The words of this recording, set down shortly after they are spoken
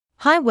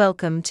Hi,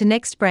 welcome to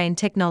Next Brain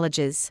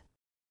Technologies.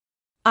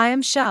 I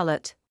am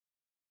Charlotte.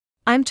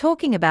 I'm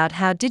talking about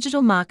how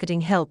digital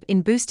marketing help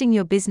in boosting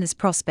your business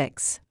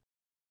prospects.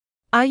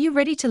 Are you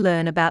ready to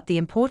learn about the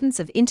importance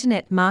of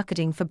internet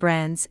marketing for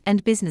brands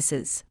and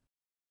businesses?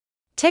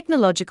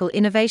 Technological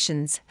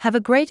innovations have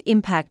a great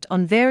impact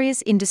on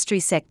various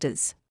industry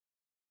sectors.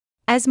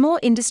 As more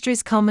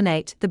industries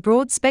culminate the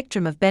broad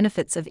spectrum of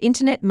benefits of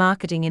internet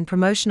marketing in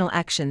promotional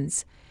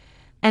actions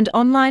and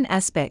online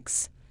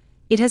aspects,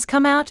 it has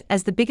come out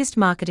as the biggest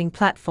marketing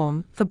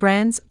platform for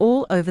brands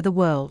all over the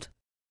world.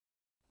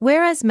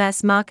 Whereas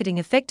mass marketing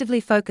effectively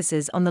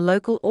focuses on the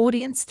local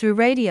audience through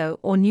radio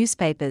or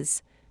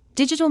newspapers,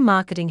 digital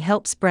marketing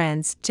helps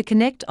brands to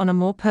connect on a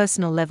more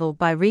personal level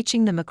by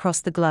reaching them across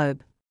the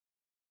globe.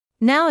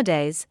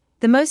 Nowadays,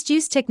 the most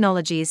used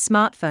technology is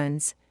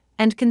smartphones,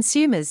 and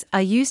consumers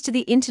are used to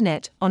the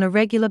internet on a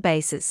regular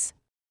basis.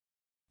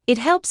 It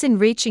helps in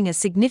reaching a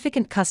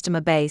significant customer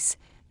base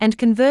and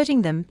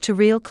converting them to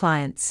real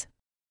clients.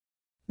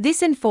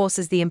 This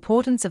enforces the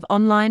importance of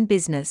online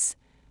business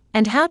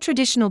and how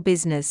traditional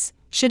business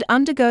should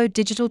undergo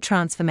digital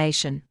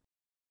transformation.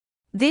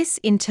 This,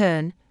 in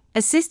turn,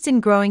 assists in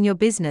growing your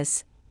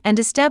business and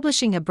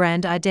establishing a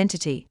brand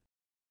identity.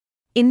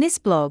 In this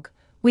blog,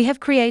 we have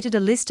created a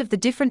list of the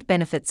different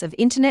benefits of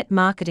internet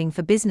marketing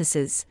for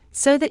businesses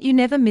so that you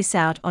never miss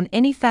out on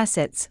any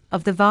facets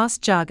of the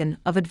vast jargon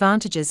of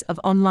advantages of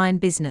online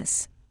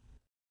business.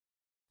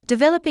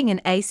 Developing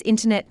an ACE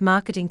internet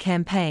marketing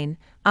campaign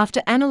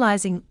after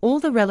analyzing all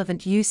the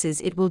relevant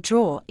uses it will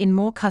draw in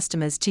more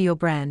customers to your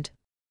brand.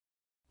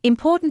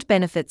 Important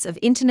benefits of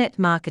internet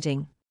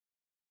marketing.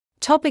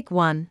 Topic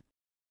 1.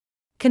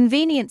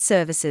 Convenient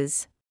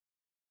services.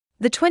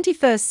 The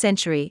 21st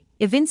century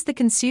evinces the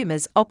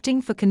consumers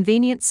opting for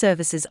convenient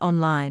services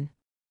online.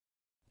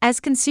 As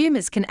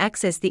consumers can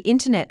access the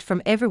internet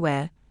from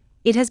everywhere,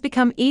 it has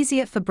become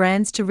easier for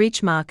brands to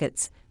reach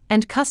markets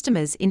and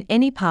customers in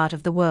any part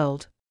of the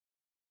world.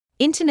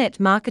 Internet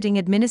marketing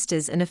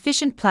administers an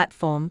efficient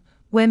platform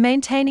where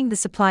maintaining the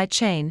supply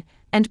chain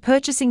and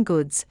purchasing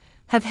goods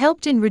have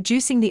helped in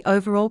reducing the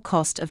overall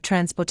cost of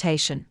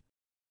transportation.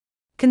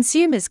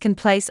 Consumers can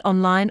place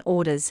online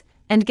orders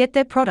and get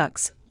their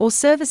products or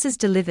services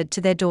delivered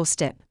to their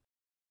doorstep.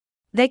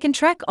 They can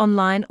track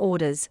online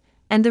orders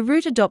and the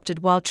route adopted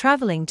while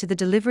traveling to the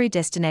delivery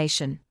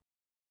destination.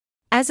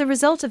 As a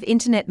result of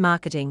internet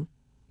marketing,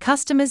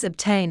 customers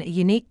obtain a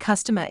unique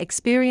customer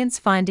experience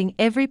finding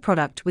every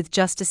product with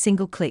just a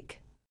single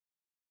click.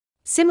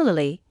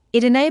 Similarly,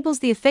 it enables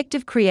the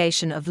effective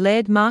creation of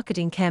layered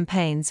marketing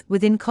campaigns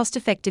within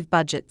cost-effective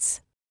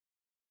budgets.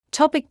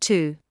 Topic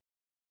 2.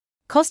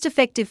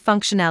 Cost-effective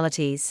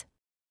functionalities.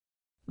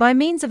 By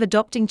means of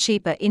adopting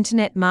cheaper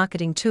internet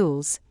marketing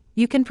tools,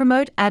 you can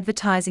promote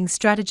advertising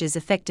strategies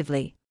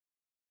effectively.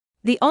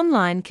 The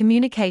online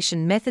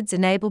communication methods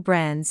enable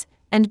brands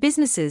and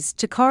businesses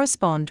to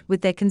correspond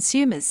with their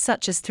consumers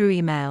such as through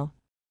email.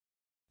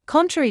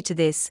 Contrary to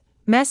this,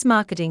 mass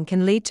marketing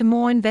can lead to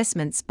more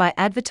investments by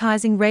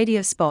advertising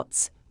radio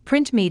spots,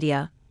 print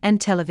media, and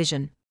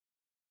television.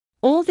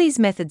 All these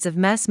methods of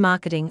mass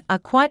marketing are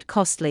quite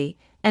costly,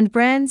 and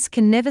brands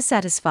can never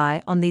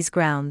satisfy on these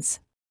grounds.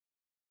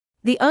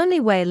 The only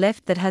way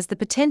left that has the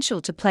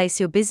potential to place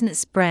your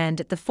business brand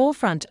at the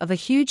forefront of a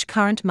huge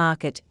current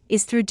market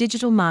is through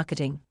digital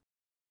marketing.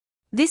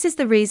 This is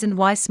the reason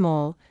why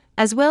small,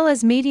 as well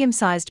as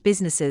medium-sized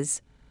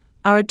businesses,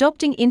 are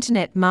adopting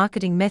internet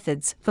marketing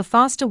methods for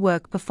faster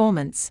work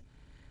performance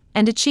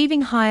and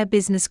achieving higher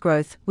business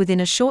growth within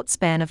a short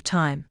span of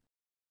time.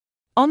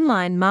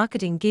 Online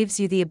marketing gives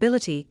you the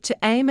ability to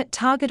aim at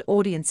target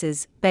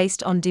audiences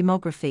based on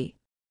demography.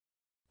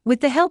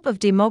 With the help of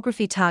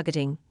demography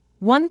targeting,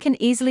 one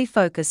can easily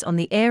focus on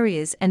the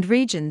areas and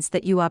regions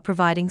that you are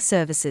providing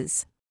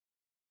services.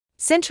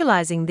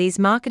 Centralizing these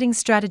marketing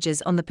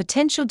strategies on the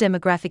potential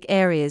demographic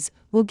areas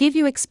will give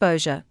you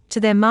exposure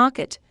to their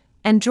market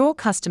and draw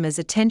customers'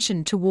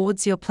 attention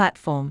towards your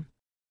platform.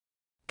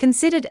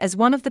 Considered as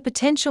one of the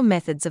potential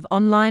methods of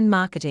online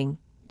marketing,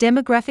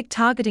 demographic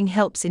targeting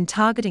helps in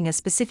targeting a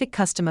specific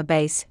customer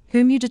base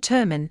whom you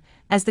determine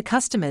as the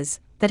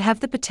customers that have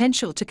the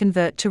potential to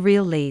convert to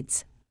real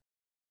leads.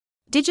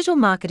 Digital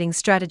marketing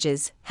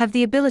strategies have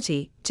the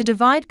ability to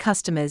divide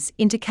customers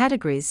into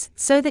categories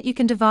so that you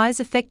can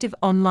devise effective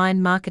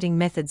online marketing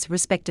methods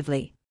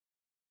respectively.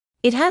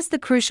 It has the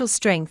crucial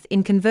strength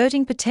in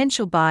converting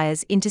potential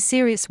buyers into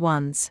serious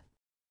ones.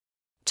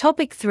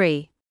 Topic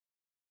 3.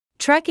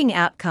 Tracking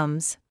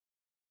outcomes.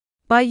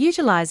 By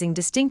utilizing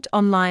distinct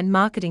online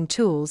marketing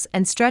tools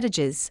and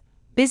strategies,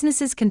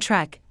 businesses can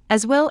track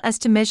as well as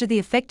to measure the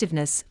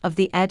effectiveness of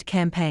the ad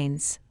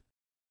campaigns.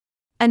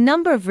 A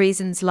number of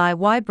reasons lie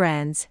why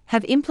brands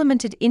have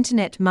implemented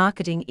internet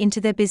marketing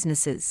into their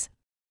businesses.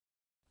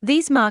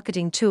 These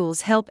marketing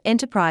tools help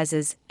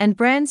enterprises and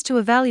brands to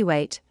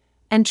evaluate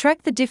and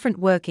track the different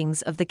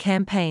workings of the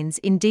campaigns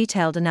in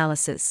detailed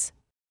analysis.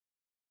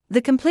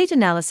 The complete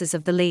analysis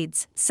of the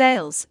leads,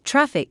 sales,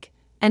 traffic,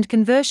 and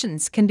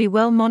conversions can be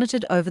well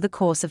monitored over the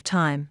course of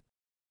time.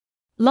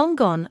 Long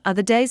gone are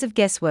the days of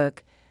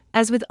guesswork,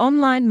 As with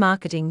online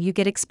marketing, you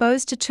get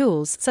exposed to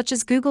tools such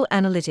as Google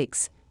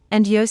Analytics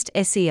and Yoast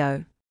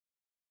SEO.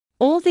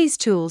 All these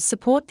tools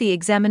support the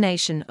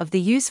examination of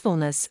the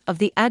usefulness of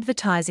the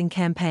advertising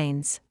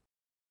campaigns.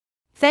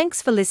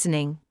 Thanks for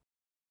listening.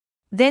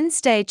 Then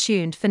stay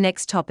tuned for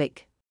next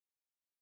topic.